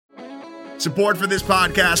Support for this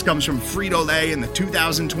podcast comes from Frito-Lay and the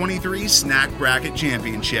 2023 Snack Bracket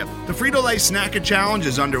Championship. The Frito-Lay Snack-A Challenge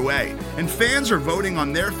is underway, and fans are voting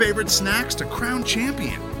on their favorite snacks to crown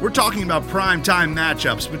champion. We're talking about prime-time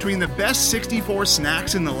matchups between the best 64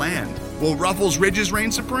 snacks in the land. Will Ruffles Ridges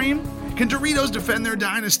reign supreme? Can Doritos defend their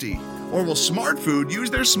dynasty? Or will Smart Food use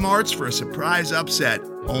their smarts for a surprise upset?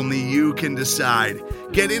 Only you can decide.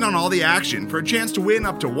 Get in on all the action for a chance to win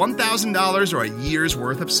up to $1,000 or a year's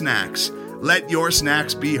worth of snacks. Let your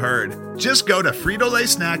snacks be heard. Just go to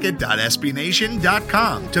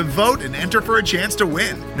fritolaysnacket.sbnation.com to vote and enter for a chance to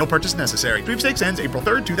win. No purchase necessary. Sweepstakes ends April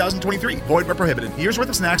 3rd, 2023. Void where prohibited. Year's worth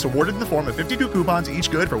of snacks awarded in the form of 52 coupons, each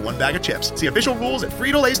good for one bag of chips. See official rules at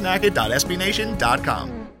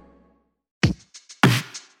fritolaysnacket.sbnation.com.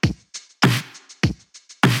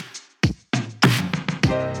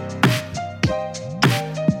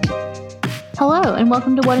 Hello, and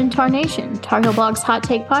welcome to What in Tarnation, Tar Heel Blog's Hot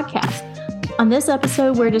Take Podcast. On this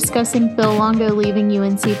episode, we're discussing Phil Longo leaving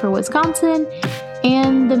UNC for Wisconsin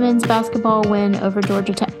and the men's basketball win over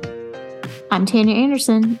Georgia Tech. I'm Tanya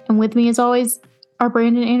Anderson, and with me, as always, are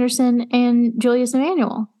Brandon Anderson and Julius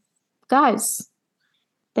Emanuel. Guys,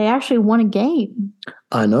 they actually won a game.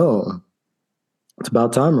 I know. It's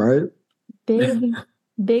about time, right?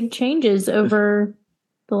 Big changes over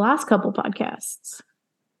the last couple podcasts.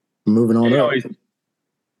 Moving on up.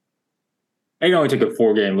 It only took a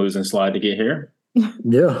 4-game losing slide to get here.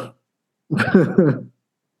 Yeah. But,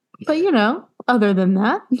 other than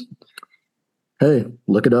that. Hey,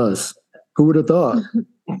 look at us. Who would have thought?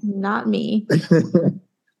 Not me.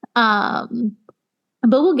 But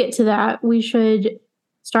we'll get to that. We should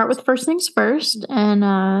start with first things first.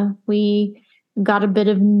 And we got a bit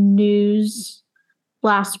of news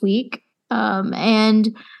last week.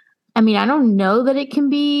 And I don't know that it can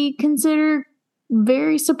be considered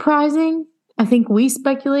very surprising. I think we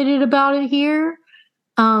speculated about it here.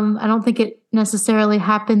 I don't think it necessarily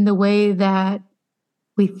happened the way that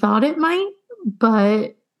we thought it might,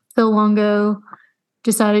 but Phil Longo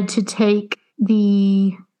decided to take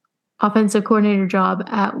the offensive coordinator job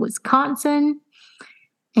at Wisconsin.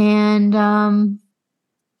 And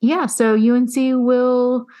so UNC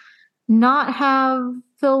will not have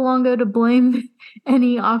Phil Longo to blame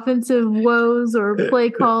any offensive woes or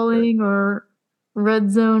play calling or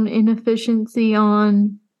red zone inefficiency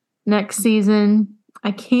on next season.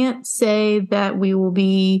 I can't say that we will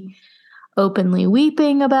be openly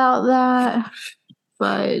weeping about that,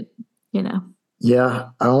 but Yeah,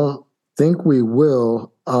 I don't think we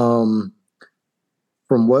will. From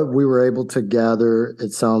what we were able to gather,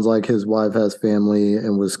 it sounds like his wife has family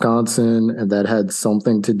in Wisconsin, and that had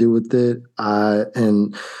something to do with it.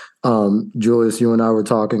 Julius, you and I were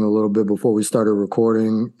talking a little bit before we started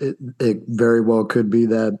recording. It very well could be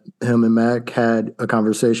that him and Mac had a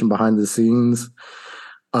conversation behind the scenes.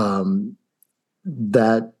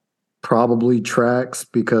 That probably tracks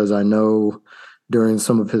because I know during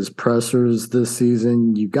some of his pressers this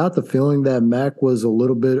season, you got the feeling that Mac was a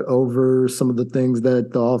little bit over some of the things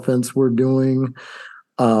that the offense were doing.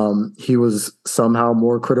 He was somehow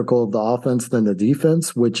more critical of the offense than the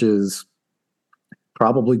defense, which is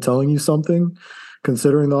probably telling you something,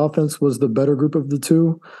 considering the offense was the better group of the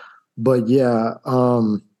two. But yeah,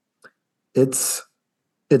 it's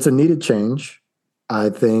a needed change. I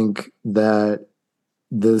think that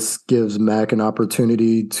this gives Mac an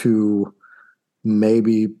opportunity to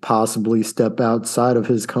maybe possibly step outside of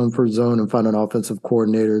his comfort zone and find an offensive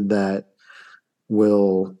coordinator that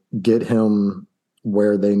will get him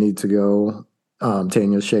where they need to go.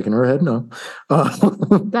 Tanya's shaking her head no.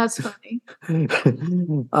 That's funny.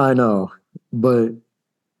 I know, but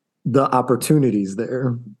the opportunity's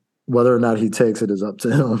there. Whether or not he takes it is up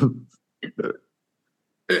to him.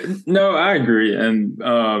 No, I agree. And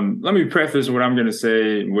let me preface what I'm going to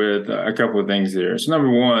say with a couple of things here. So number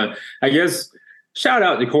one, I guess, shout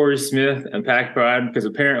out to Corey Smith and Pack Pride, because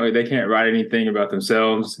apparently they can't write anything about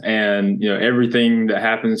themselves. And, everything that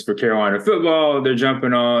happens for Carolina football, they're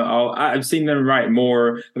jumping on. I've seen them write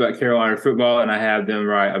more about Carolina football than I have them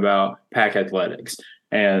write about Pack athletics.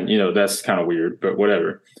 And, that's kind of weird, but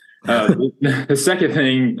whatever. The second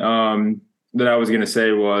thing that I was going to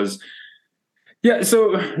say was, yeah,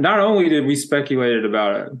 so not only did we speculate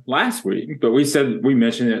about it last week, but we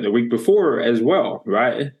mentioned it the week before as well,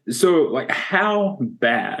 right? So, how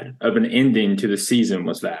bad of an ending to the season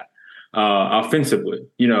was that offensively?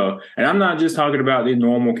 And I'm not just talking about the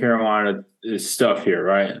normal Carolina stuff here,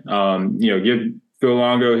 right? Give Phil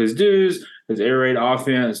Longo his dues, his air raid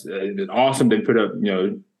offense, awesome. They put up,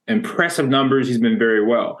 impressive numbers. He's been very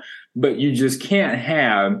well. but you just can't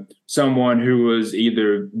have someone who was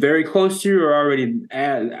either very close to you or already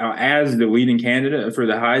as the leading candidate for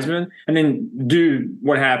the Heisman, and then do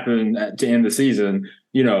what happened to end the season,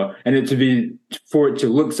 and for it to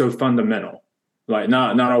look so fundamental, like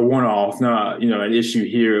not a one-off, not an issue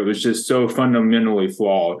here. It was just so fundamentally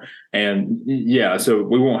flawed, and so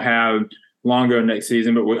we won't have Longo next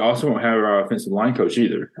season, but we also won't have our offensive line coach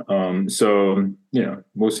either. So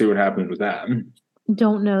we'll see what happens with that.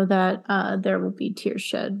 Don't know that there will be tears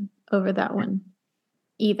shed over that one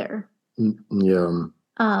either. Yeah.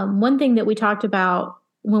 One thing that we talked about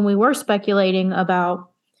when we were speculating about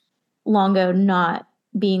Longo not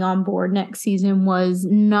being on board next season was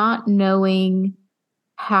not knowing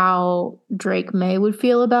how Drake May would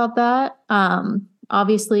feel about that.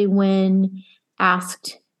 Obviously, when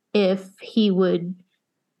asked if he would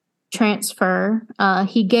transfer,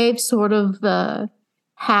 he gave sort of the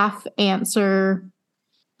half answer.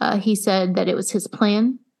 He said that it was his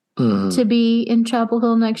plan to be in Chapel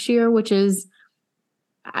Hill next year, which is,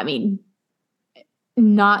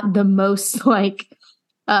 not the most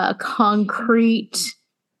concrete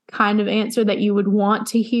kind of answer that you would want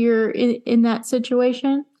to hear in that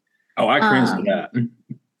situation. Oh, I cringed to that.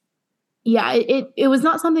 Yeah, it was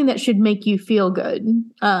not something that should make you feel good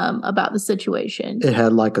about the situation. It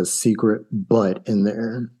had like a secret but in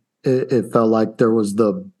there. It felt like there was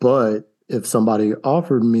the but if somebody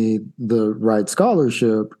offered me the right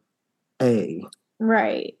scholarship,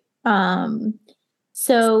 Right.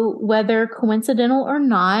 So whether coincidental or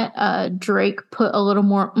not, Drake put a little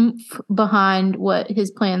more oomph behind what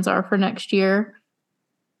his plans are for next year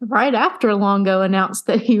right after Longo announced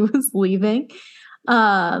that he was leaving.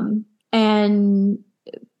 And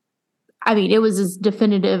it was as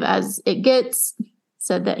definitive as it gets.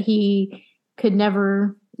 Said that he could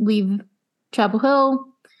never leave Chapel Hill.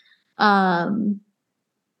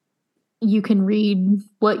 You can read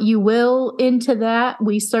what you will into that.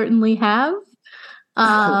 We certainly have.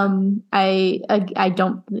 I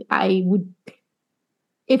would,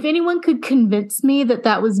 if anyone could convince me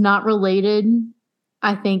that was not related,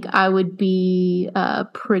 I think I would be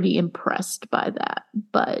pretty impressed by that.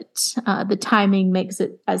 But the timing makes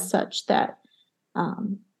it as such that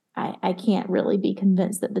I can't really be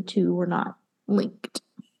convinced that the two were not linked.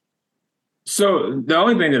 So the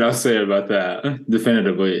only thing that I'll say about that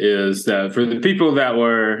definitively is that for the people that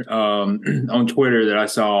were on Twitter that I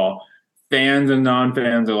saw, fans and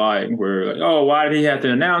non-fans alike were like, oh, why did he have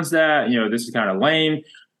to announce that? This is kind of lame.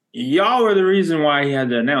 Y'all were the reason why he had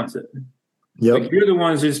to announce it. Yep. Like, you're the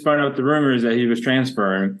ones who spun up the rumors that he was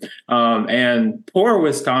transferring. And poor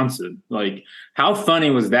Wisconsin. Like, how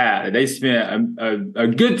funny was that? They spent a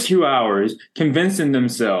good 2 hours convincing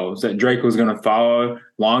themselves that Drake was going to follow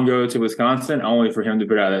Longo to Wisconsin, only for him to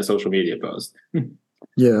put out that social media post.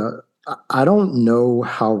 Yeah. I don't know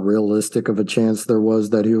how realistic of a chance there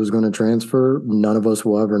was that he was going to transfer. None of us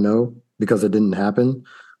will ever know because it didn't happen.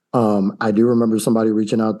 I do remember somebody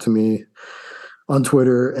reaching out to me on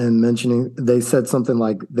Twitter and mentioning, they said something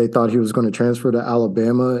like they thought he was going to transfer to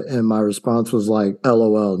Alabama. And my response was like,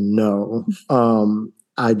 LOL, no.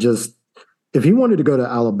 If he wanted to go to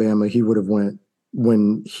Alabama, he would have went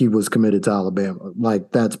when he was committed to Alabama.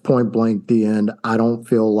 Like, that's point blank, the end. I don't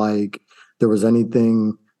feel like there was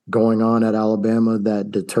anything going on at Alabama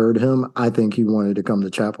that deterred him. I think he wanted to come to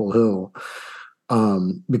Chapel Hill.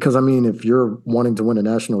 Because if you're wanting to win a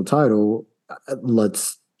national title,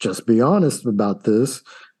 let's just be honest about this.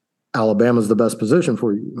 Alabama's the best position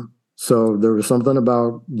for you. So there was something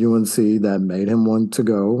about UNC that made him want to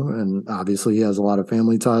go. And obviously he has a lot of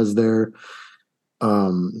family ties there. I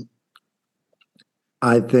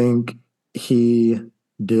think he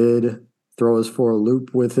did throw us for a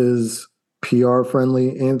loop with his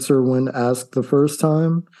PR-friendly answer when asked the first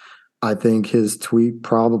time. I think his tweet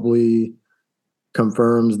probably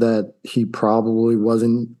confirms that he probably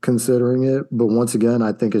wasn't considering it. But once again,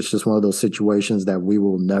 I think it's just one of those situations that we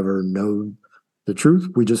will never know the truth.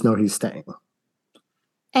 We just know he's staying.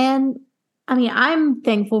 And I'm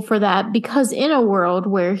thankful for that, because in a world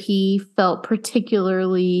where he felt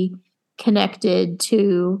particularly connected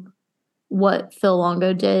to what Phil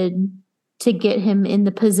Longo did to get him in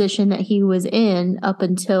the position that he was in up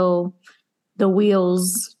until the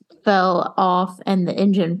wheels fell off and the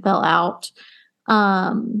engine fell out.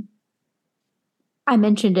 I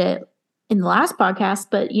mentioned it in the last podcast,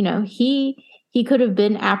 but he could have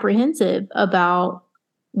been apprehensive about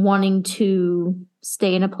wanting to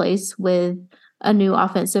stay in a place with a new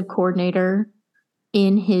offensive coordinator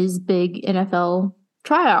in his big NFL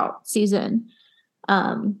tryout season.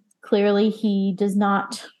 Clearly he does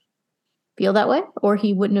not feel that way, or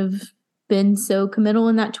he wouldn't have been so committal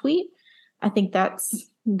in that tweet. I think that's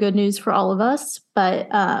good news for all of us, but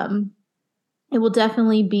it will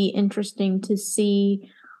definitely be interesting to see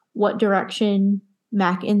what direction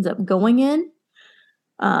Mac ends up going in.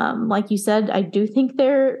 Like you said, I do think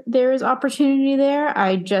there is opportunity there.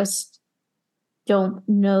 I just don't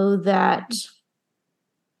know that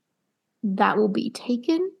will be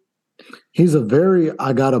taken. He's a very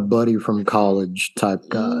I got a buddy from college type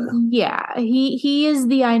guy. Yeah, he is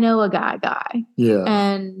the I know a guy. Yeah.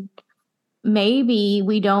 And maybe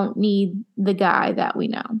we don't need the guy that we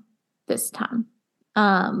know this time.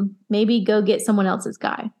 Maybe go get someone else's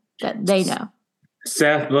guy that they know.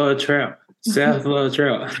 Seth Luttrell.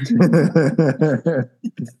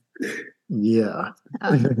 Yeah.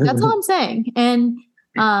 That's all I'm saying. And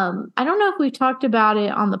I don't know if we've talked about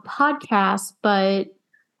it on the podcast, but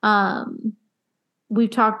we've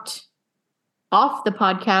talked off the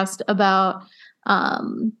podcast about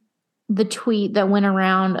the tweet that went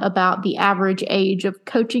around about the average age of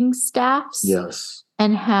coaching staffs. Yes.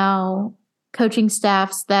 And how coaching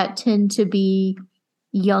staffs that tend to be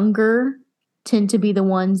younger tend to be the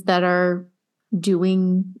ones that are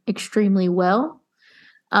doing extremely well.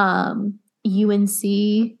 UNC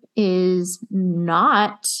is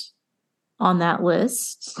not on that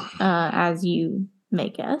list, as you may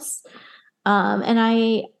guess. And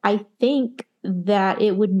I think that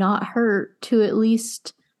it would not hurt to at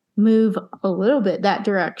least move a little bit that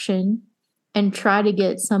direction and try to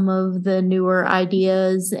get some of the newer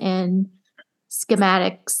ideas and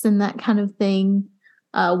schematics and that kind of thing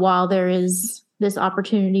while there is this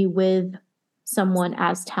opportunity with someone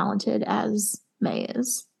as talented as May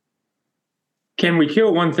is. Can we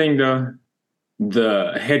kill one thing, though?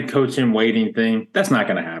 The head coach in waiting thing. That's not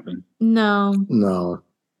going to happen. No.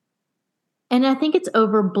 And I think it's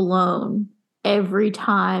overblown every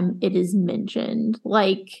time it is mentioned.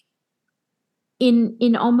 Like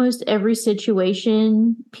in almost every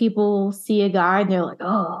situation, people see a guy and they're like,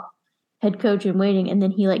 oh, head coach in waiting. And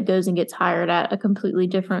then he like goes and gets hired at a completely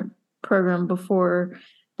different program before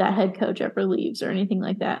that head coach ever leaves or anything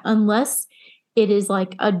like that. Unless it is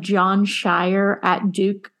like a John Shire at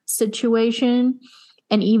Duke situation.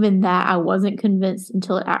 And even that, I wasn't convinced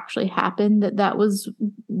until it actually happened that was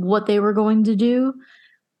what they were going to do.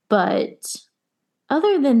 But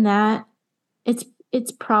other than that,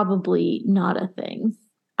 it's probably not a thing.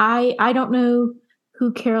 I don't know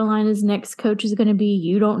who Carolina's next coach is going to be.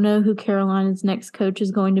 You don't know who Carolina's next coach is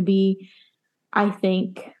going to be. I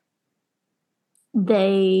think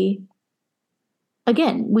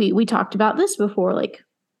again, we talked about this before, like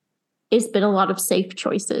it's been a lot of safe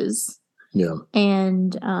choices. Yeah.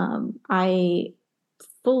 And I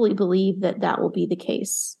fully believe that will be the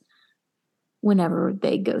case whenever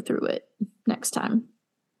they go through it next time.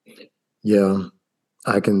 Yeah,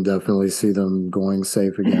 I can definitely see them going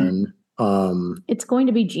safe again. It's going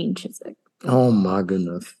to be Gene Chizik. Oh my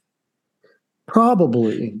goodness.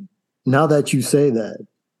 Probably. Now that you say that,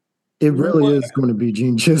 it really is going to be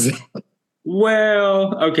Gene Chizik.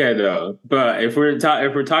 Well, okay though, but if we're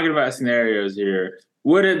talking about scenarios here,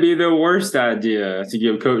 would it be the worst idea to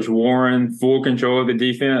give Coach Warren full control of the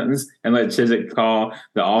defense and let Chizik call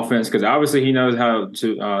the offense? Because obviously he knows how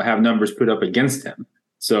to have numbers put up against him.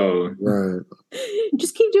 So right,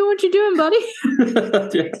 just keep doing what you're doing, buddy.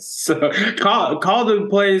 Yes. So call the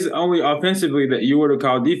plays only offensively that you would have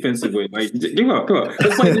called defensively. Like, come on,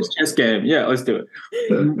 let's play this chess game. Yeah, let's do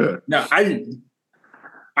it. Now,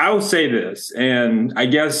 I will say this, and I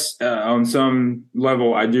guess on some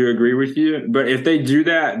level I do agree with you. But if they do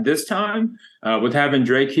that this time with having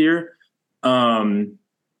Drake here,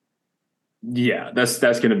 yeah, that's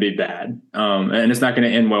going to be bad, and it's not going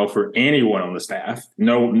to end well for anyone on the staff.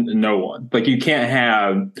 No one. Like you can't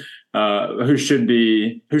have who should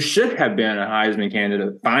have been a Heisman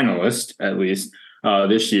candidate finalist at least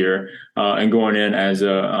this year, and going in as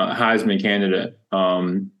a Heisman candidate.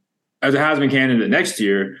 As a Heisman candidate next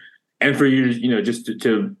year, and for you, just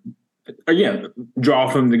to again draw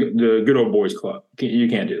from the good old boys club. You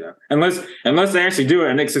can't do that unless they actually do it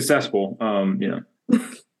and it's successful.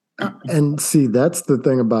 And see, that's the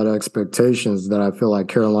thing about expectations that I feel like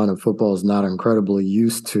Carolina football is not incredibly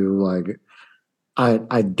used to. Like,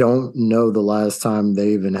 I don't know the last time they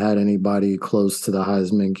even had anybody close to the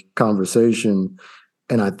Heisman conversation,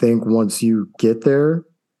 and I think once you get there,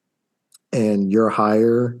 and your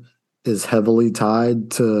hire is heavily tied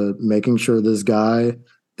to making sure this guy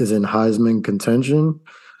is in Heisman contention,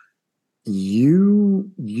 you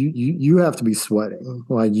have to be sweating.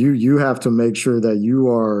 Like you have to make sure that you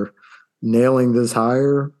are nailing this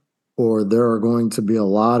hire, or there are going to be a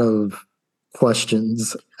lot of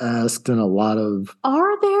questions asked and a lot of.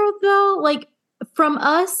 Are there though. Like from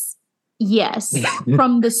us, yes.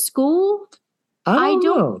 From the school, I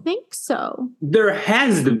don't think so. There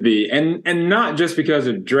has to be, and not just because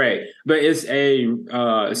of Drake, but it's a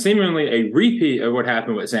seemingly a repeat of what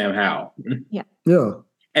happened with Sam Howell. Yeah. Yeah.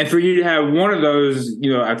 And for you to have one of those,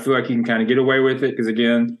 I feel like you can kind of get away with it because,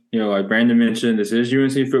 again, like Brandon mentioned, this is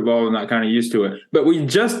UNC football. We're not kind of used to it. But we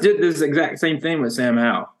just did this exact same thing with Sam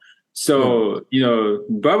Howell. So,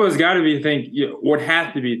 Bubba's got to be would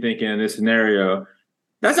have to be thinking in this scenario,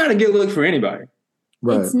 that's not a good look for anybody.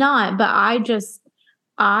 Right. It's not, but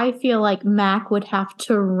I feel like Mac would have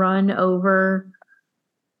to run over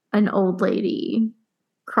an old lady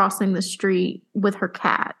crossing the street with her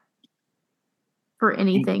cat for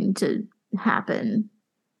anything to happen.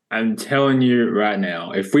 I'm telling you right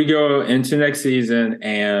now, if we go into next season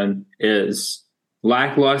and it's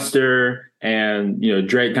lackluster and,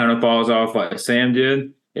 Drake kind of falls off like Sam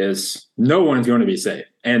did, is no one's going to be safe.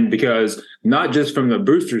 And because not just from the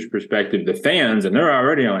boosters' perspective, the fans, and they're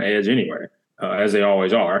already on edge anyway, as they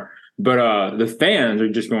always are, but the fans are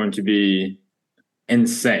just going to be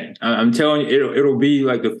insane. I'm telling you, it'll be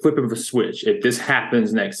like the flip of a switch if this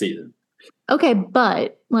happens next season. Okay,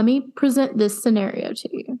 but let me present this scenario to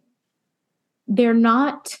you. They're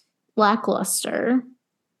not lackluster.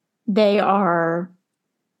 They are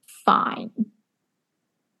fine.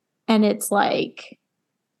 And it's like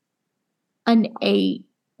an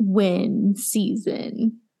 8-win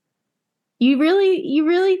season. You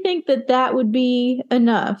really think that would be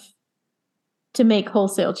enough to make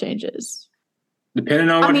wholesale changes? Depending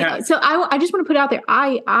on what happens. So I just want to put out there,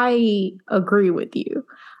 I agree with you.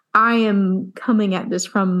 I am coming at this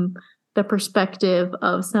from the perspective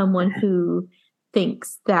of someone who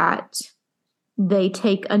thinks that they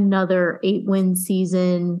take another 8-win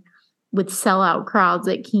season with sellout crowds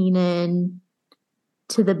at Keenan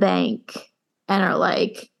to the bank and are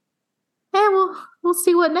like, hey, we'll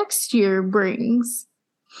see what next year brings.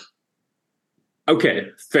 Okay,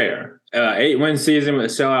 fair. 8-win season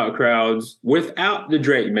with sellout crowds without the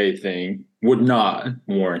Drake May thing would not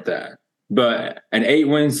warrant that. But an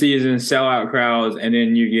 8-win season, sellout crowds, and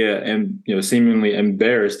then you get seemingly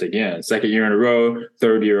embarrassed again. Second year in a row,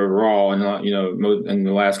 third year overall, and in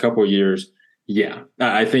the last couple of years, yeah,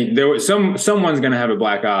 I think there was someone's going to have a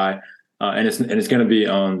black eye, and it's going to be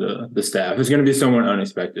on the staff. It's going to be someone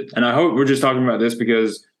unexpected, and I hope we're just talking about this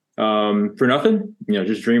because for nothing,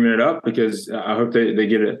 just dreaming it up because I hope they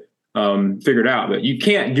get it figured out. But you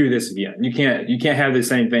can't do this again. You can't have the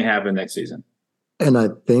same thing happen next season. And I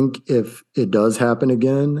think if it does happen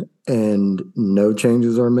again and no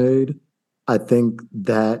changes are made, I think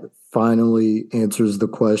that finally answers the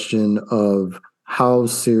question of how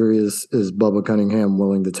serious is Bubba Cunningham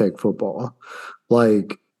willing to take football?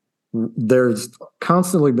 Like, there's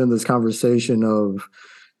constantly been this conversation of,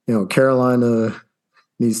 Carolina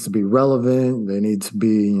needs to be relevant. They need to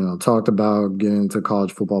be, talked about getting into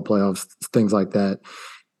college football playoffs, things like that.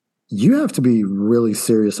 You have to be really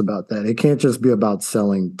serious about that. It can't just be about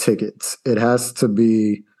selling tickets. It has to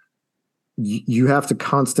be, you have to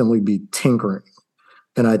constantly be tinkering.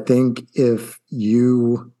 And I think if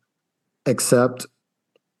you accept,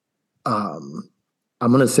 I'm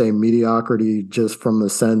going to say mediocrity just from the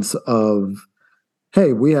sense of,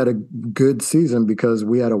 hey, we had a good season because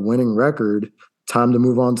we had a winning record, time to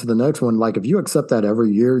move on to the next one. Like if you accept that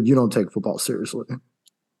every year, you don't take football seriously.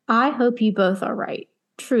 I hope you both are right.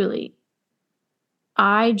 Truly.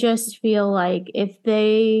 I just feel like if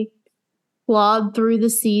they plod through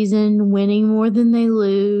the season, winning more than they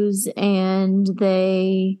lose, and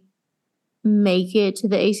they make it to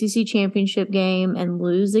the ACC championship game and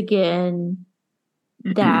lose again,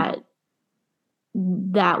 that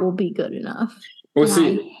will be good enough. Well,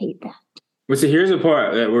 I hate that. Well, see, here's the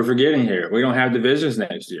part that we're forgetting here. We don't have divisions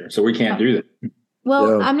next year, so we can't do that.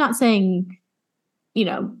 Well, yeah. I'm not saying,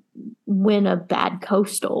 win a bad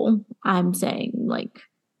coastal. I'm saying like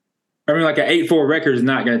an 8-4 record is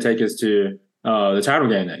not going to take us to the title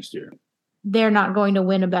game next year. They're not going to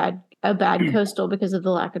win a bad coastal because of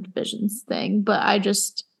the lack of divisions thing. But I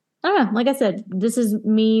don't know. Like I said, this is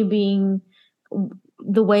me being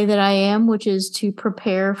the way that I am, which is to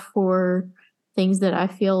prepare for things that I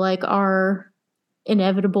feel like are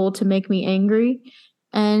inevitable to make me angry.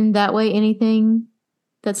 And that way anything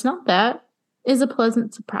that's not that is a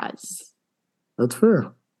pleasant surprise. That's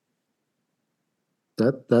fair.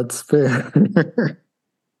 That's fair.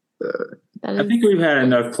 I think we've had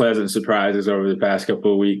enough pleasant surprises over the past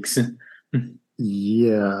couple of weeks.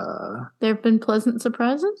 Yeah. There have been pleasant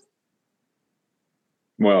surprises?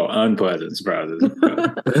 Well, unpleasant surprises.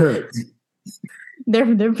 There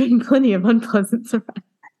have been plenty of unpleasant surprises.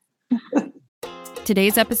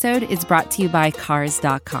 Today's episode is brought to you by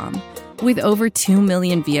Cars.com. With over 2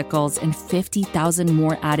 million vehicles and 50,000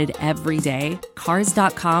 more added every day,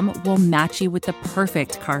 Cars.com will match you with the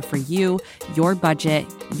perfect car for you, your budget,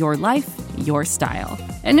 your life, your style.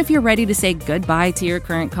 And if you're ready to say goodbye to your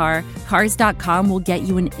current car, Cars.com will get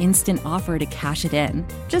you an instant offer to cash it in.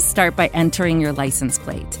 Just start by entering your license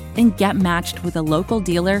plate and get matched with a local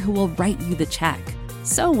dealer who will write you the check.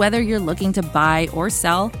 So whether you're looking to buy or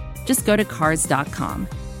sell, just go to Cars.com.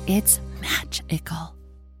 It's magical.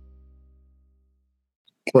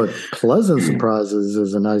 But pleasant surprises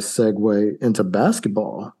is a nice segue into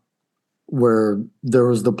basketball, where there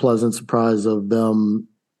was the pleasant surprise of them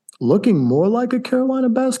looking more like a Carolina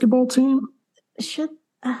basketball team.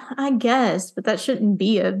 I guess, but that shouldn't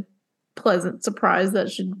be a pleasant surprise.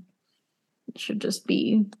 That should just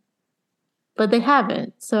be. But they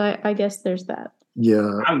haven't, so I guess there's that.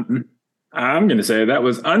 Yeah. I'm going to say that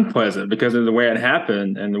was unpleasant because of the way it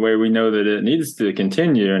happened and the way we know that it needs to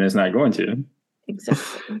continue and it's not going to.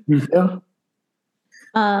 Exactly. Yeah.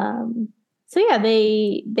 So yeah,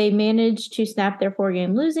 they managed to snap their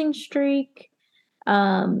 4-game losing streak.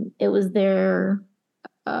 It was their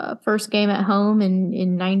first game at home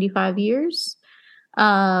in 95 years.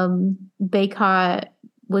 Baycott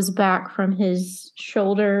was back from his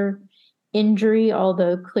shoulder injury,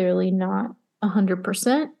 although clearly not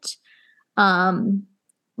 100%.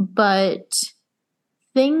 But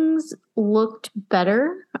things looked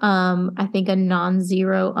better. I think a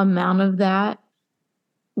non-zero amount of that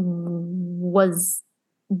was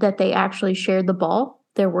that they actually shared the ball.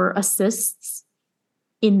 There were assists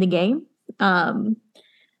in the game,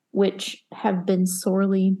 which have been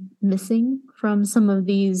sorely missing from some of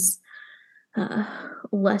these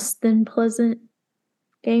less than pleasant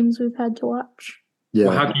games we've had to watch. Yeah.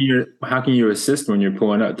 Well, how can you assist when you're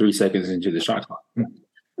pulling up 3 seconds into the shot clock?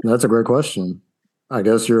 That's a great question. I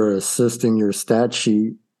guess you're assisting your stat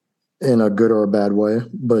sheet in a good or a bad way,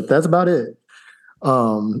 but that's about it.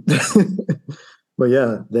 But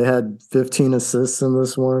yeah, they had 15 assists in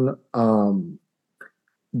this one. The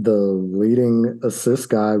leading assist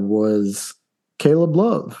guy was Caleb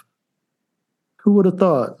Love. Who would have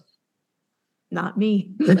thought? Not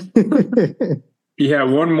me. He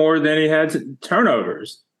had one more than he had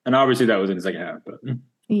turnovers. And obviously that was in the second half. But.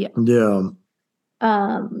 Yeah. Yeah.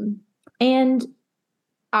 And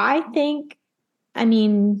I think,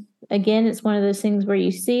 again, it's one of those things where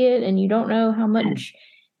you see it and you don't know how much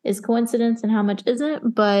is coincidence and how much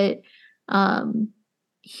isn't, but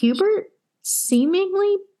Hubert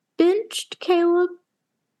seemingly benched Caleb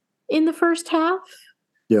in the first half.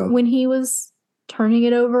 Yeah. When he was turning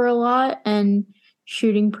it over a lot and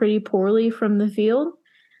shooting pretty poorly from the field.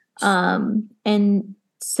 And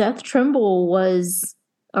Seth Trimble was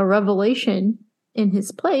a revelation in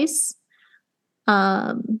his place.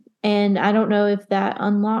 And I don't know if that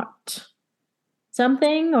unlocked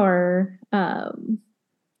something or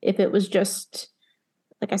if it was just,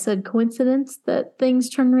 like I said, coincidence that things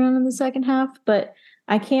turned around in the second half. But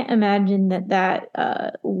I can't imagine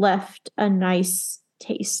that left a nice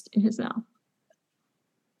taste in his mouth.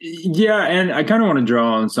 Yeah, and I kind of want to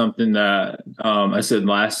draw on something that I said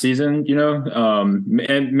last season,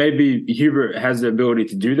 and maybe Hubert has the ability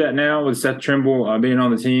to do that now with Seth Trimble being on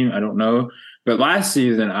the team. I don't know. But last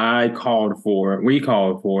season, we called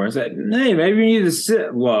for, and said, hey, maybe we need to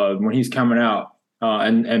sit Love when he's coming out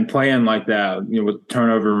and playing like that, with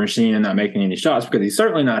turnover machine and not making any shots because he's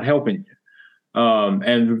certainly not helping you.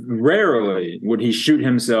 And rarely would he shoot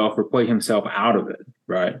himself or play himself out of it,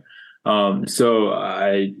 right? So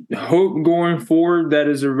I hope going forward that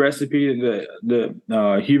is a recipe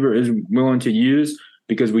that Hubert is willing to use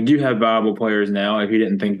because we do have viable players now if he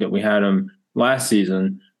didn't think that we had them last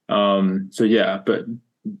season. So yeah, but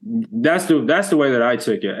that's the way that I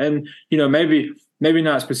took it. And, maybe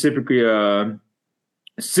not specifically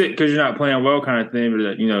sit because you're not playing well kind of thing,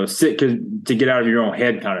 but sit to get out of your own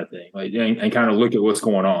head kind of thing, like and kind of look at what's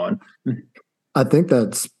going on. I think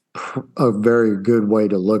that's a very good way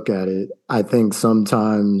to look at it. I think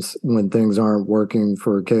sometimes when things aren't working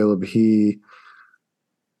for Caleb, he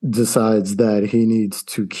decides that he needs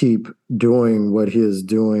to keep doing what he is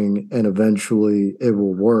doing and eventually it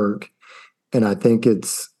will work. And I think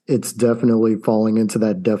it's definitely falling into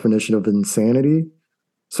that definition of insanity.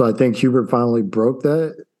 So I think Hubert finally broke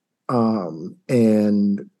that.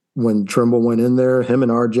 And when Trimble went in there, him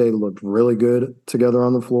and RJ looked really good together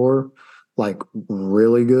on the floor. Like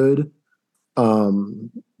really good. I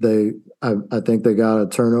think they got a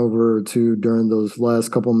turnover or two during those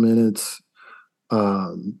last couple minutes.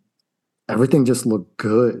 Everything just looked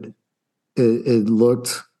good. It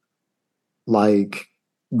looked like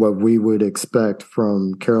what we would expect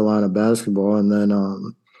from Carolina basketball. And then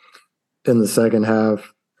in the second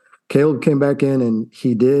half, Caleb came back in and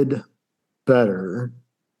he did better.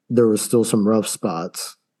 There was still some rough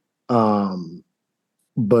spots.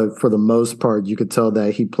 But for the most part, you could tell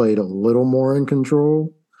that he played a little more in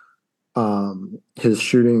control. His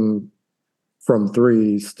shooting from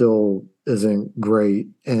three still isn't great.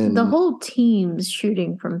 And the whole team's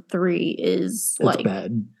shooting from three is like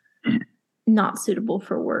bad. Not suitable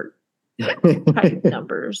for work type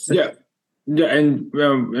numbers. Yeah. Yeah, and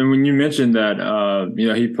when you mentioned that,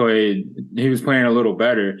 he was playing a little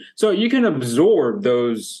better, so you can absorb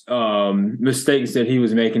those mistakes that he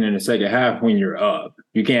was making in the second half when you're up.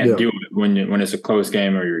 You can't do it when it's a close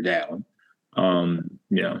game or you're down.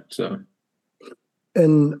 So.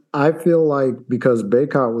 And I feel like because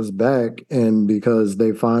Baycott was back and because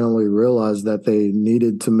they finally realized that they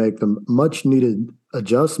needed to make the much needed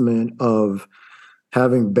adjustment of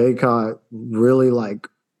having Baycott really like.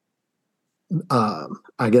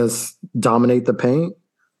 I guess dominate the paint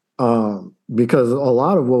because a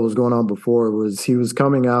lot of what was going on before was he was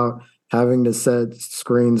coming out having to set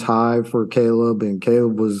screens high for Caleb, and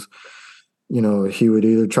Caleb was, he would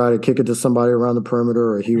either try to kick it to somebody around the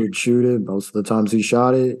perimeter or he would shoot it. Most of the times he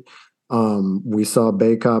shot it. We saw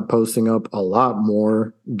Baycott posting up a lot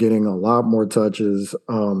more, getting a lot more touches.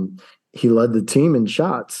 He led the team in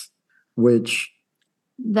shots, which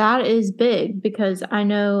that is big because I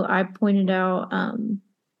know I pointed out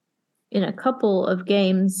in a couple of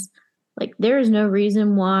games, like there is no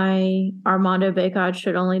reason why Armando Baycott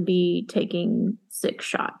should only be taking 6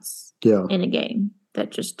 shots in a game.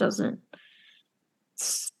 That just doesn't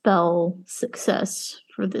spell success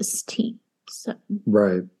for this team. So.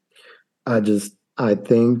 Right. I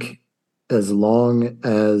think as long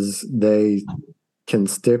as they can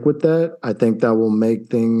stick with that, I think that will make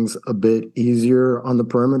things a bit easier on the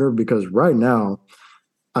perimeter because right now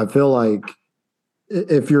I feel like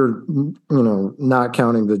if you're, not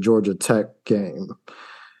counting the Georgia Tech game,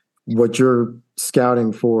 what you're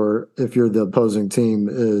scouting for if you're the opposing team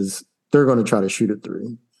is they're going to try to shoot a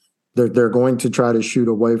three. They're going to try to shoot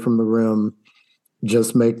away from the rim,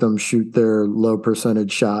 just make them shoot their low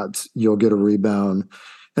percentage shots. You'll get a rebound.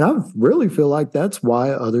 And I really feel like that's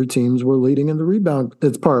why other teams were leading in the rebound.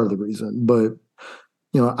 It's part of the reason. But,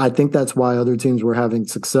 I think that's why other teams were having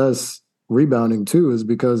success rebounding too, is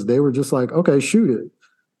because they were just like, okay, shoot it.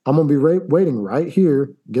 I'm going to be waiting right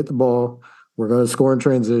here, get the ball. We're going to score in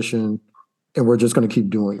transition, and we're just going to keep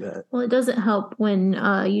doing that. Well, it doesn't help when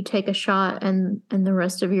you take a shot and the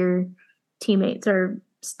rest of your teammates are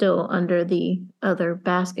still under the other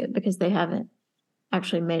basket because they haven't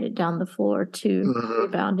actually made it down the floor to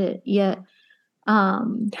rebound it yet.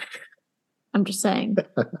 I'm just saying.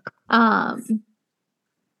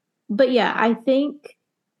 But yeah, I think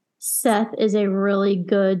Seth is a really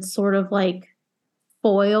good sort of like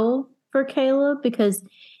foil for Caleb because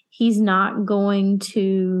he's not going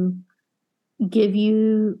to give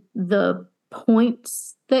you the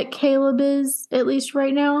points that Caleb is, at least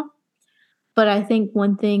right now. But I think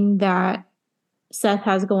one thing that Seth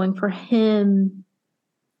has going for him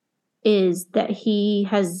is that he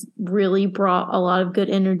has really brought a lot of good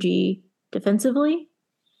energy defensively.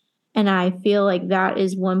 And I feel like that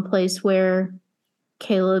is one place where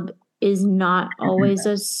Caleb is not always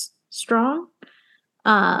as strong.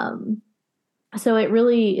 So it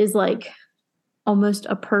really is like almost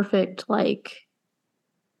a perfect like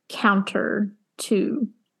counter to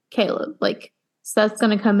Caleb. Like Seth's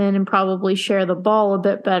going to come in and probably share the ball a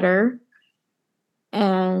bit better.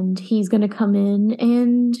 And he's going to come in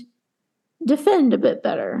and defend a bit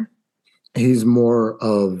better. He's more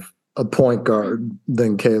of a point guard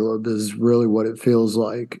than Caleb is really what it feels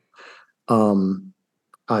like.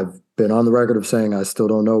 I've been on the record of saying I still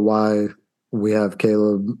don't know why we have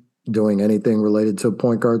Caleb doing anything related to a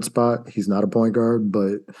point guard spot. He's not a point guard,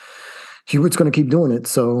 but Hewitt's going to keep doing it.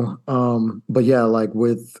 So, but yeah, like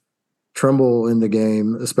with Trimble in the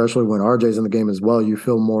game, especially when RJ's in the game as well, you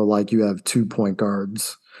feel more like you have 2 point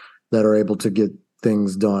guards that are able to get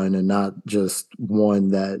things done and not just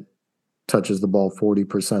one that touches the ball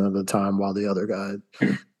 40% of the time while the other guy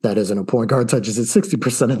that isn't a point guard touches it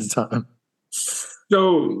 60% of the time.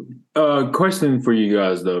 So, question for you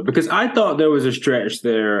guys, though, because I thought there was a stretch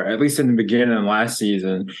there, at least in the beginning of last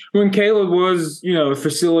season, when Caleb was,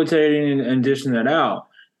 facilitating and dishing that out.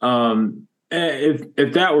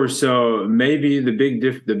 If that were so, maybe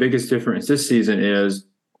the biggest difference this season is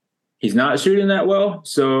he's not shooting that well,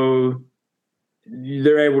 so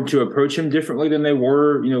they're able to approach him differently than they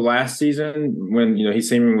were, last season when he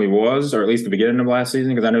seemingly was, or at least the beginning of last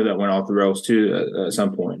season, because I know that went off the rails too at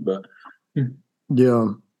some point, but.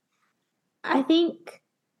 Yeah. I think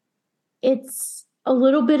it's a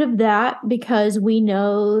little bit of that because we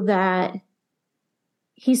know that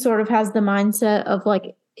he sort of has the mindset of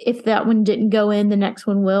like, if that one didn't go in, the next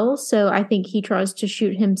one will. So I think he tries to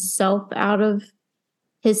shoot himself out of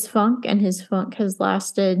his funk, and his funk has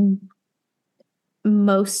lasted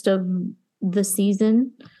most of the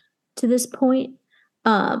season to this point.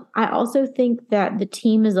 I also think that the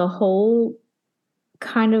team as a whole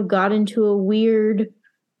kind of got into a weird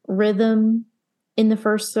rhythm in the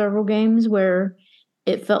first several games where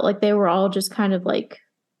it felt like they were all just kind of like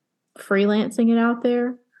freelancing it out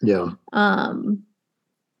there. Yeah.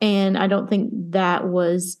 And I don't think that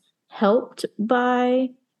was helped by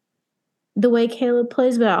the way Caleb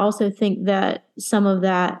plays, but I also think that some of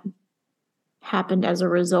that happened as a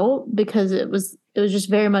result because it was just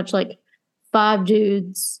very much like 5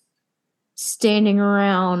 dudes standing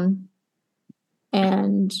around,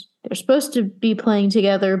 and they're supposed to be playing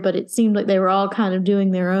together, but it seemed like they were all kind of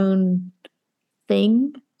doing their own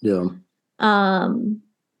thing. Yeah.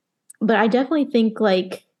 But I definitely think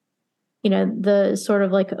like, the sort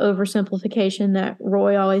of like oversimplification that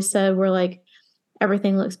Roy always said, where like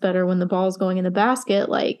everything looks better when the ball's going in the basket.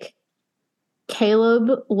 Like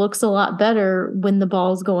Caleb looks a lot better when the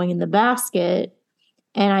ball's going in the basket.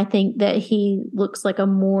 And I think that he looks like a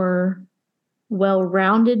more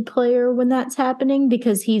well-rounded player when that's happening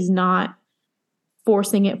because he's not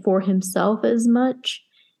forcing it for himself as much.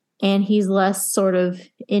 And he's less sort of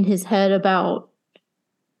in his head about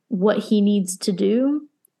what he needs to do.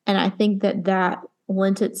 And I think that that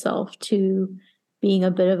lent itself to being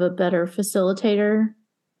a bit of a better facilitator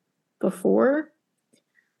before.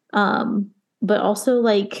 But also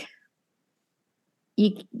like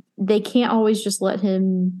they can't always just let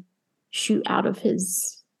him shoot out of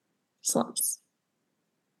his slumps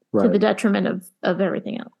to the detriment of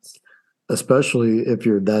everything else. Especially if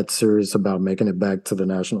you're that serious about making it back to the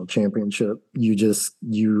national championship,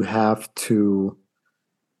 you have to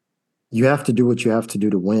do what you have to do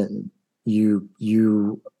to win.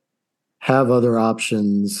 You have other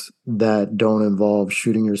options that don't involve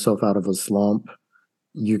shooting yourself out of a slump.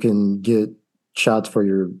 You can get shots for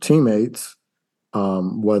your teammates,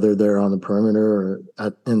 whether they're on the perimeter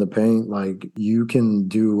or in the paint. Like you can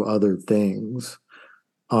do other things.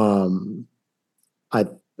 I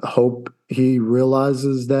hope he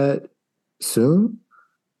realizes that soon.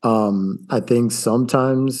 I think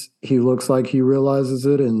sometimes he looks like he realizes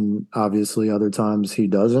it, and obviously other times he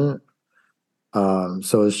doesn't.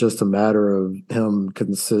 So it's just a matter of him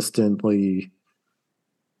consistently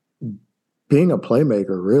being a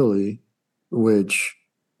playmaker, really, which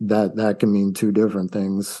that can mean two different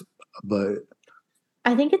things. But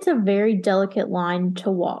I think it's a very delicate line to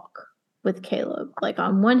walk with Caleb. Like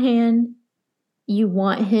on one hand, you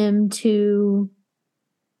want him to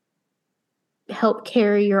help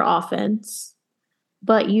carry your offense,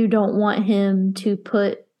 but you don't want him to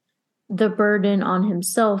put the burden on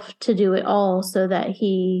himself to do it all so that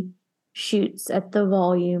he shoots at the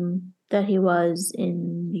volume that he was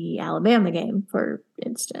in the Alabama game, for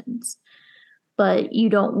instance. But you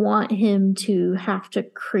don't want him to have to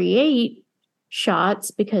create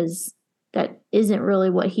shots because that isn't really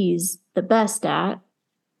what he's the best at.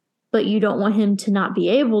 But you don't want him to not be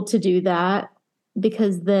able to do that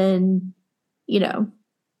because then,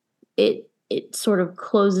 it sort of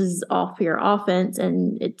closes off your offense,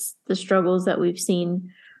 and it's the struggles that we've seen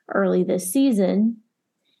early this season.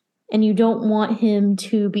 And you don't want him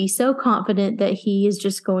to be so confident that he is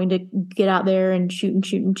just going to get out there and shoot and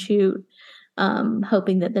shoot and shoot,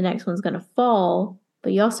 hoping that the next one's going to fall.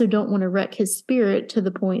 But you also don't want to wreck his spirit to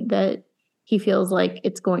the point that he feels like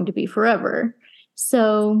it's going to be forever.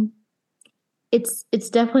 So it's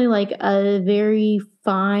definitely like a very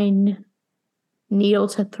fine needle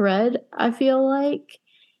to thread, I feel like.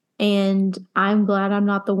 And I'm glad I'm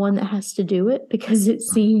not the one that has to do it because it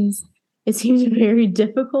seems very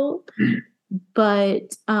difficult.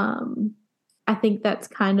 But I think that's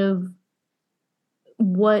kind of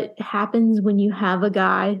what happens when you have a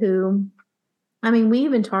guy who, we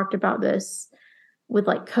even talked about this with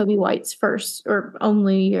like Kobe White's first or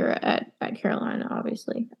only year at Carolina,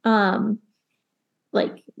 obviously.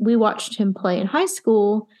 Like we watched him play in high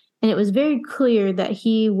school, and it was very clear that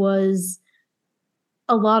he was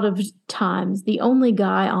a lot of times the only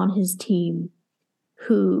guy on his team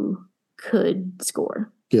who could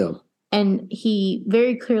score. Yeah. And he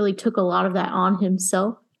very clearly took a lot of that on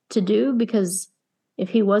himself to do because if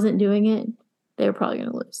he wasn't doing it, they were probably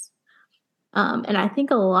going to lose. And I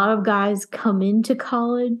think a lot of guys come into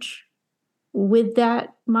college with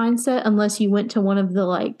that mindset, unless you went to one of the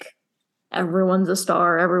like everyone's a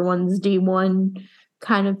star, everyone's D1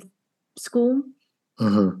 kind of school.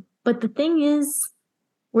 Mm-hmm. But the thing is,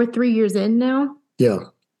 we're 3 years in now. Yeah.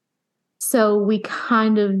 So we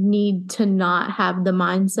kind of need to not have the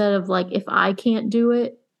mindset of like, if I can't do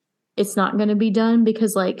it, it's not going to be done,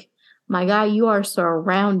 because like, my guy, you are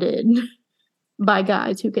surrounded by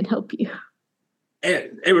guys who can help you.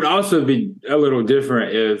 It would also be a little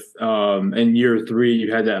different if in year 3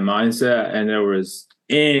 you had that mindset and there was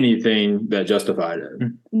anything that justified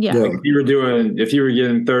it. Yeah. Like if you were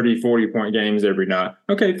getting 30, 40-point games every night,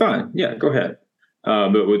 okay, fine. Yeah, go ahead.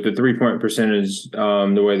 But with the 3-point percentage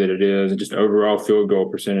the way that it is, and just overall field goal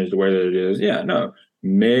percentage the way that it is,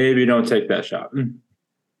 maybe don't take that shot.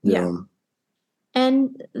 Yeah.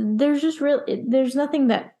 And there's nothing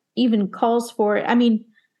that even calls for it. I mean,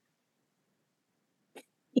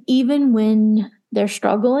 even when they're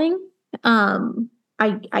struggling,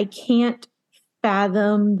 I can't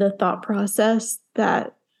fathom the thought process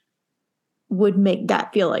that would make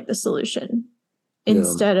that feel like the solution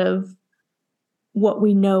instead of what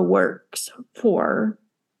we know works for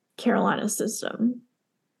Carolina's system.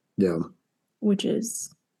 Yeah. Which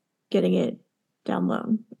is getting it down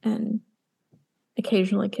low and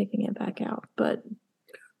occasionally kicking it back out. But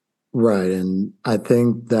right. And I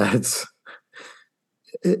think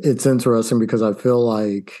it's interesting because I feel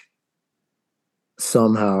like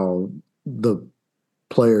somehow the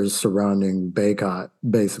players surrounding Baycott,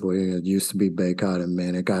 basically, it used to be Baycott and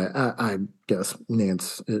Manic. I guess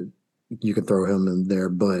Nance, you could throw him in there,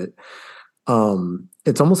 but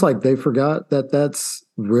it's almost like they forgot that that's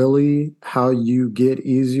really how you get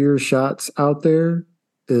easier shots out there,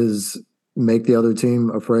 is make the other team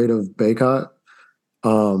afraid of Baycott.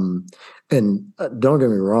 And don't get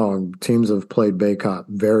me wrong, teams have played Baycott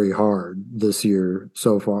very hard this year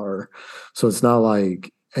so far. So it's not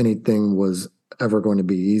like anything was ever going to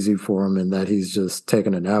be easy for him and that he's just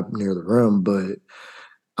taking a nap near the rim. But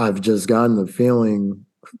I've just gotten the feeling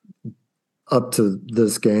up to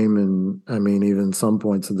this game, and I mean, even some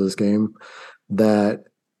points of this game, that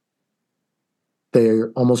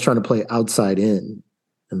they're almost trying to play outside in,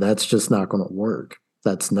 and that's just not going to work.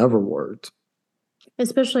 That's never worked.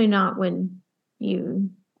 Especially not when you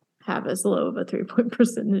have as low of a 3-point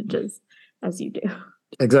percentage as you do.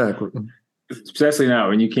 Exactly. Especially now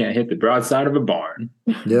when you can't hit the broadside of a barn.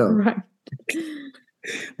 Yeah. Right.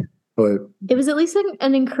 But it was at least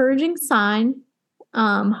an encouraging sign.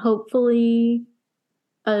 Hopefully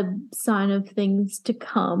a sign of things to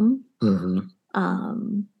come.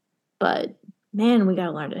 mm-hmm. But man, we got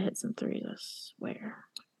to learn to hit some threes, I swear.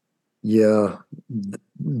 Yeah,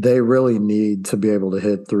 they really need to be able to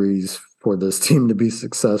hit threes for this team to be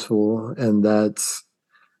successful. And I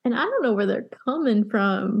don't know where they're coming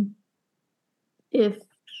from if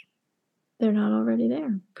they're not already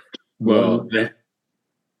there. Well,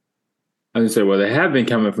 I was going to say, they have been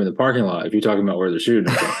coming from the parking lot if you're talking about where they're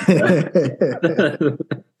shooting.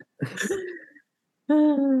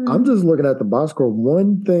 I'm just looking at the box score.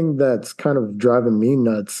 One thing that's kind of driving me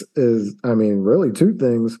nuts is, I mean, really two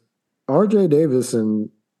things. RJ Davis and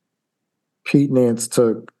Pete Nance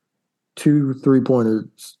took 2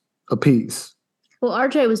 3-pointers apiece. Well,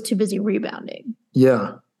 RJ was too busy rebounding.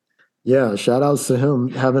 Yeah. Yeah. Shout outs to him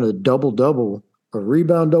having a double-double, a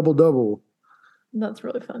rebound double-double. That's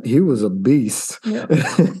really fun. He was a beast. Yeah.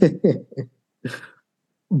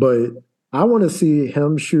 But I want to see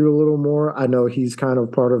him shoot a little more. I know he's kind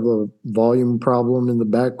of part of the volume problem in the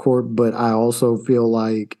backcourt, but I also feel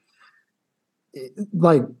like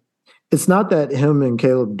it's not that him and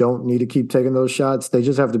Caleb don't need to keep taking those shots. They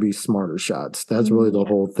just have to be smarter shots. That's really the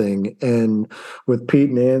whole thing. And with Pete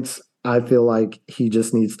Nance, I feel like he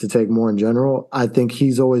just needs to take more in general. I think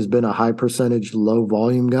he's always been a high percentage, low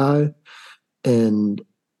volume guy. And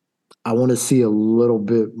I want to see a little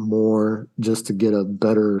bit more just to get a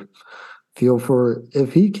better feel for it.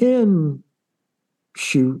 If he can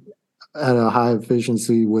shoot at a high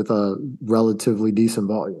efficiency with a relatively decent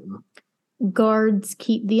volume. Guards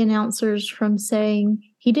keep the announcers from saying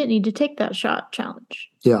he didn't need to take that shot challenge.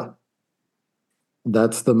 Yeah.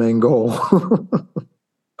 That's the main goal.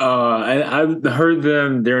 And I heard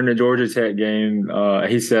them during the Georgia Tech game.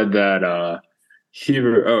 He said that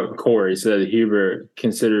Corey said Hubert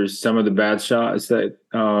considers some of the bad shots that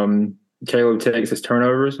Caleb takes as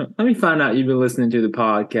turnovers. Let me find out you've been listening to the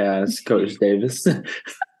podcast, Coach Davis.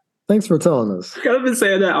 Thanks for telling us. I've been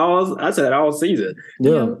saying that all season.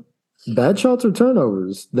 Yeah. Bad shots or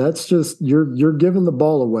turnovers. That's just you're giving the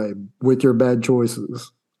ball away with your bad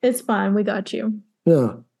choices. It's fine. We got you.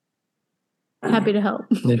 Yeah. Happy to help.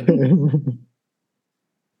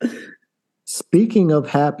 Speaking of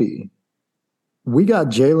happy, We got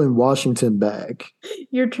Jalen Washington back.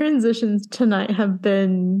 Your transitions tonight have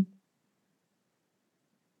been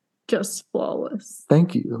just flawless.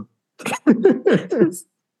 Thank you.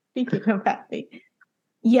 Speaking of happy.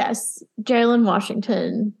 Yes, Jalen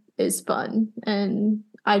Washington is fun. And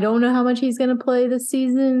I don't know how much he's going to play this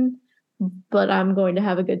season, but I'm going to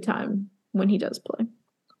have a good time when he does play.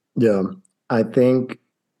 Yeah, I think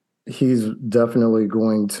he's definitely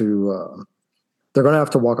going to they're going to have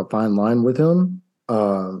to walk a fine line with him.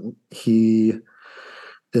 He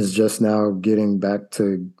is just now getting back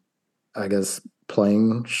to, I guess,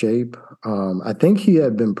 playing shape. I think he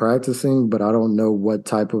had been practicing, but I don't know what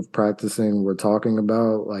type of practicing we're talking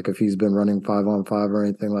about. Like if he's been running 5-on-5 or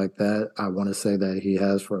anything like that. I want to say that he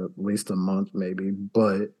has for at least a month maybe,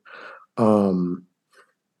 but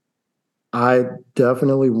I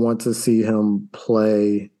definitely want to see him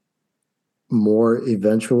play more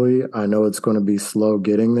eventually. I know it's going to be slow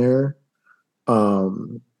getting there. I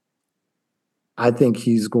think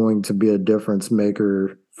he's going to be a difference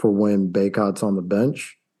maker for when Baycott's on the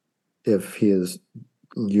bench if he is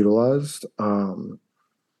utilized.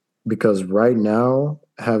 Because right now,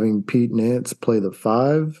 having Pete Nance play the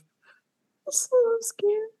 5, It's a little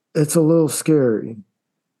scary. It's a little scary.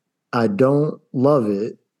 I don't love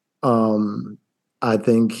it. I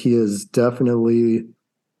think he is definitely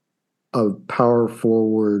a power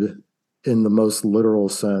forward in the most literal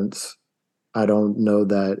sense. I don't know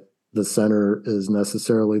that the center is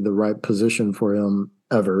necessarily the right position for him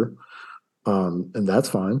ever. And that's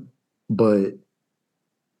fine. But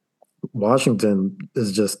Washington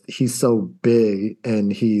is he's so big,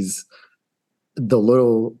 and he's the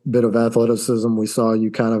little bit of athleticism we saw,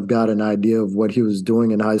 you kind of got an idea of what he was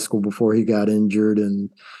doing in high school before he got injured. And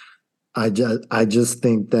I just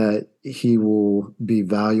think that he will be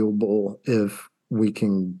valuable if he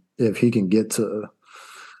can get to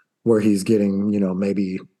where he's getting,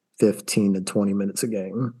 maybe 15 to 20 minutes a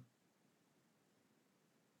game.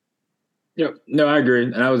 Yep. No, I agree.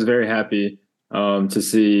 And I was very happy to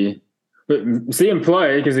see him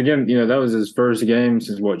play because, again, that was his first game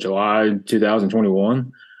since, July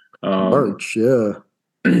 2021? March, yeah.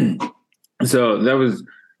 So that was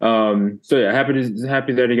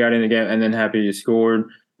happy that he got in the game, and then happy he scored.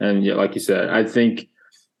 And yeah, like you said, I think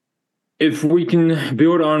if we can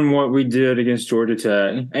build on what we did against Georgia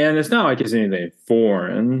Tech, and it's not like it's anything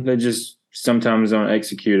foreign, they just sometimes don't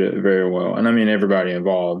execute it very well. And I mean everybody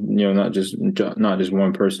involved, not just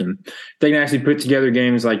one person. They can actually put together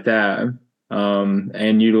games like that and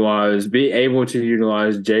be able to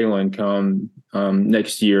utilize Jalen come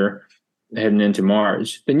next year, heading into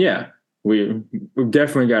March. Then yeah, we've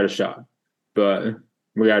definitely got a shot, but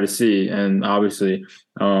we got to see. And obviously,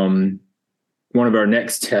 one of our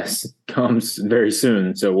next tests comes very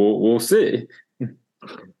soon, so we'll see.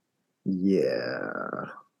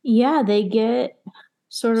 Yeah, they get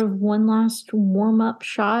sort of one last warm-up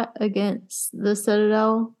shot against the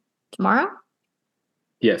Citadel tomorrow.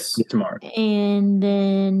 Yes, tomorrow. And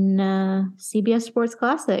then CBS Sports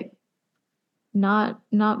Classic. Not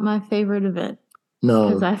my favorite event. No.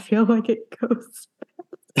 Because I feel like it goes.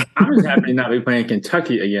 I'm just happy to not be playing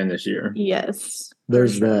Kentucky again this year. Yes.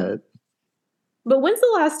 There's that. But when's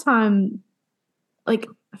the last time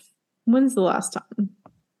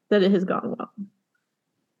that it has gone well?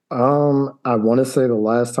 I want to say the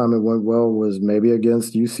last time it went well was maybe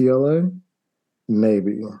against UCLA.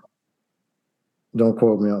 Maybe. Don't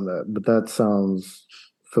quote me on that, but that sounds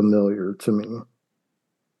familiar to me.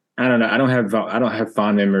 I don't know. I don't have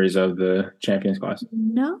fond memories of the Champions Classic.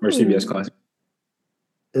 No. Or CBS Classic.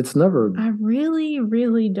 It's never. I really,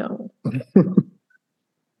 really don't.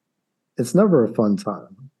 It's never a fun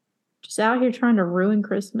time. Just out here trying to ruin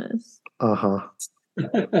Christmas. Yeah.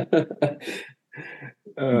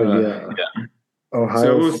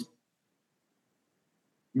 Ohio.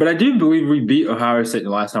 But I do believe we beat Ohio State the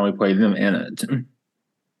last time we played them in it.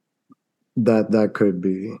 That could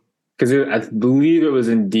be. Because I believe it was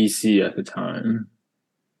in DC at the time.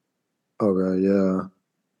 Okay, yeah.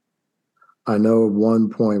 I know at one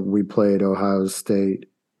point we played Ohio State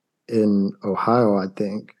in Ohio, I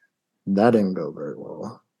think. That didn't go very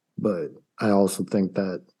well. But I also think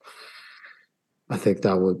that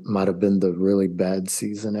might have been the really bad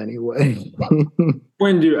season anyway.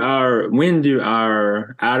 When do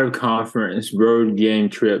our out of conference road game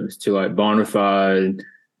trips to like bona fide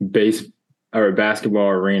basketball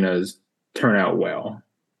arenas turn out well?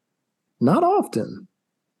 Not often.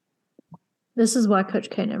 This is why Coach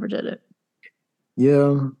K never did it.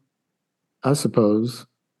 Yeah, I suppose.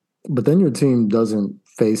 But then your team doesn't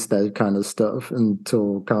face that kind of stuff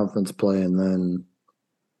until conference play, and then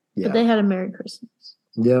But they had a Merry Christmas.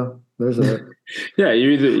 Yeah, there's a. Yeah,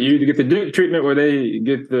 you either get the Duke treatment where they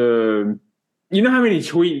get the. You know how many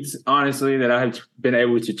tweets, honestly, that I have been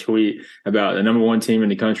able to tweet about the number one team in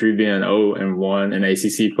the country being 0-1 in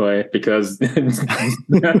ACC play because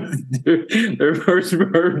their first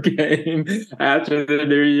road game after the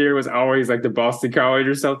new year was always like the Boston College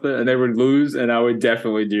or something, and they would lose, and I would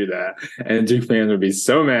definitely do that, and Duke fans would be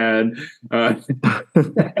so mad.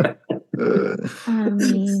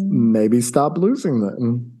 Maybe stop losing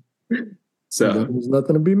then. So there's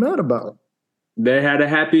nothing to be mad about. They had a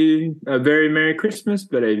very Merry Christmas,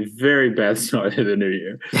 but a very bad start to the new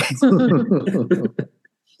year.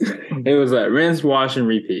 It was like rinse, wash, and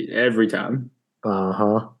repeat every time.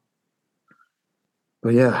 But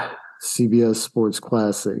yeah, CBS Sports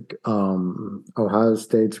Classic. Ohio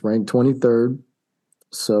State's ranked 23rd.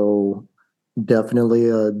 So definitely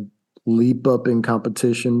a leap up in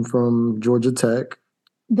competition from Georgia Tech.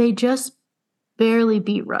 They just barely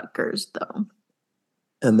beat Rutgers, though.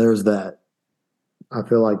 And there's that. I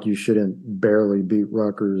feel like you shouldn't barely beat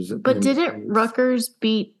Rutgers. But didn't Rutgers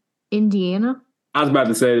beat Indiana? I was about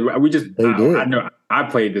to say, They did. I know I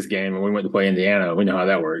played this game and we went to play Indiana. We know how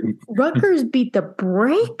that worked. Rutgers beat the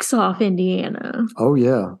brakes off Indiana. Oh,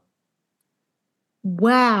 yeah.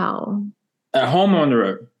 Wow. At home or on the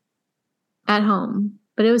road? At home.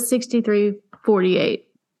 But it was 63-48.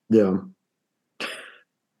 Yeah.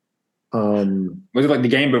 Was it like the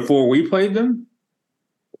game before we played them?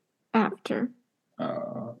 After.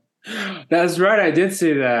 That's right. I did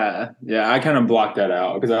see that. Yeah, I kind of blocked that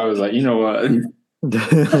out because I was like, you know what?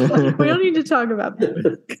 We don't need to talk about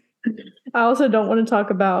that. I also don't want to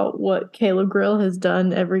talk about what Caleb Grill has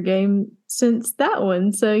done every game since that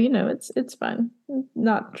one. So, it's fine.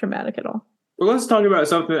 Not traumatic at all. Well, let's talk about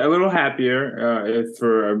something a little happier if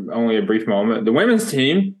for only a brief moment. The women's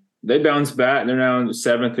team, they bounced back. They're now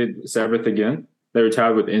seventh again. They were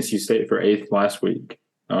tied with NC State for 8th last week.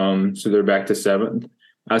 So they're back to 7th.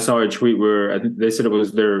 I saw a tweet where they said it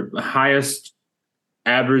was their highest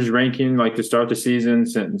average ranking, like to start the season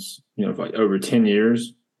since, like over 10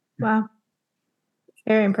 years. Wow.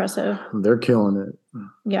 Very impressive. They're killing it.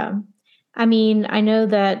 Yeah. I mean, I know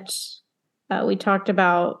that we talked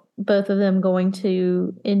about both of them going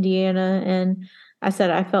to Indiana, and I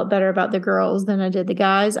said I felt better about the girls than I did the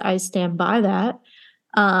guys. I stand by that.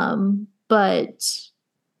 But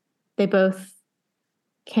they both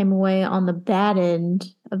came away on the bad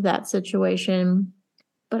end of that situation,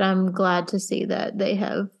 but I'm glad to see that they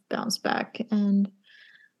have bounced back, and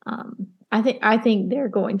I think they're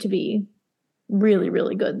going to be really,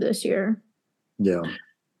 really good this year. Yeah,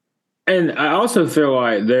 and I also feel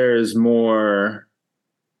like there's more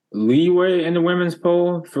leeway in the women's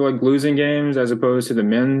poll for like losing games as opposed to the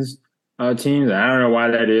men's teams. I don't know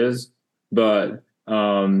why that is, but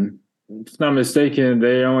if not mistaken,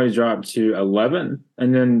 they only dropped to 11,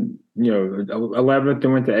 and then 11th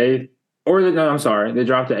and went to 8th. They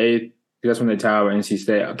dropped to 8th. That's when they tied with NC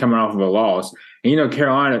State, coming off of a loss. And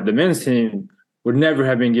Carolina, the men's team, would never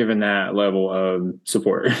have been given that level of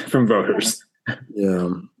support from voters. Yeah,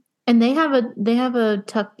 and they have a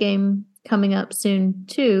tough game coming up soon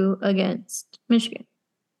too against Michigan.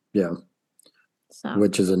 Yeah, so.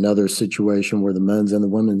 Which is another situation where the men's and the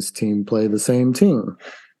women's team play the same team.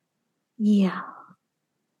 Yeah.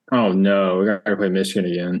 Oh no, we got to play Michigan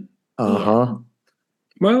again. Yeah.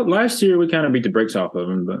 Well, last year we kind of beat the brakes off of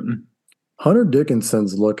them, but Hunter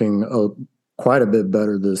Dickinson's looking quite a bit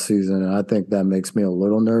better this season, and I think that makes me a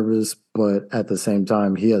little nervous. But at the same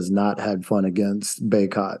time, he has not had fun against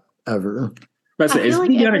Baycott ever. Is he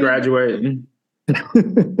going to graduate?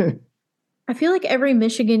 I feel like every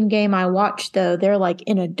Michigan game I watch, though, they're like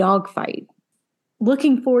in a dogfight.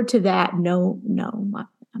 Looking forward to that. No, I'm not.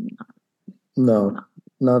 No,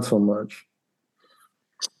 not so much.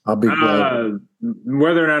 I'll be glad.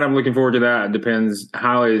 Whether or not I'm looking forward to that is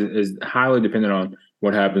highly dependent on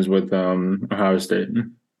what happens with Ohio State.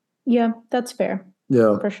 Yeah, that's fair.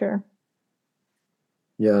 Yeah, for sure.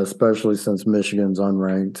 Yeah, especially since Michigan's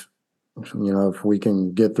unranked. If we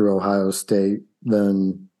can get through Ohio State,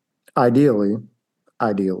 then ideally,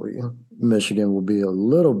 Michigan will be a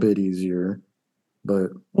little bit easier,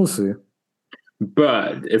 but we'll see.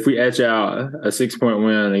 But if we etch out a 6-point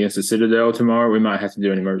win against the Citadel tomorrow, we might have to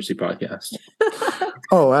do an emergency podcast.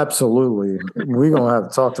 Oh, absolutely. We're going to have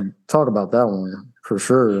to talk about that one for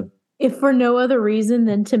sure. If for no other reason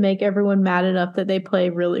than to make everyone mad enough that they play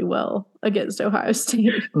really well against Ohio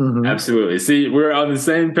State. Mm-hmm. Absolutely. See, we're on the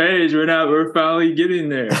same page. We're finally getting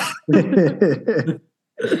there.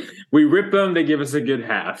 We rip them, they give us a good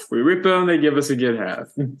half. We rip them, they give us a good half.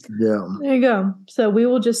 Yeah. There you go. So we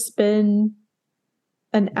will just spend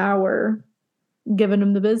an hour giving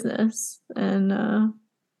him the business and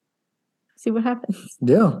see what happens.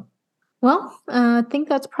 Yeah. Well, I think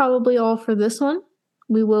that's probably all for this one.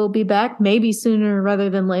 We will be back maybe sooner rather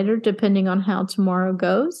than later, depending on how tomorrow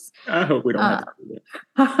goes. I hope we don't have to do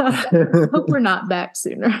that. Hope we're not back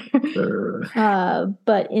sooner.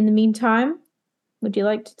 But in the meantime, would you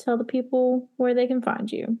like to tell the people where they can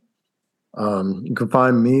find you? You can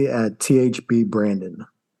find me at THB Brandon.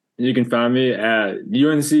 You can find me at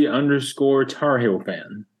UNC_Tar Heel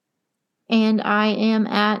fan. And I am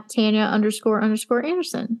at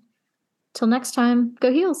Tanya__Anderson. Till next time,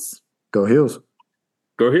 go Heels. Go Heels.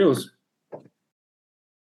 Go Heels.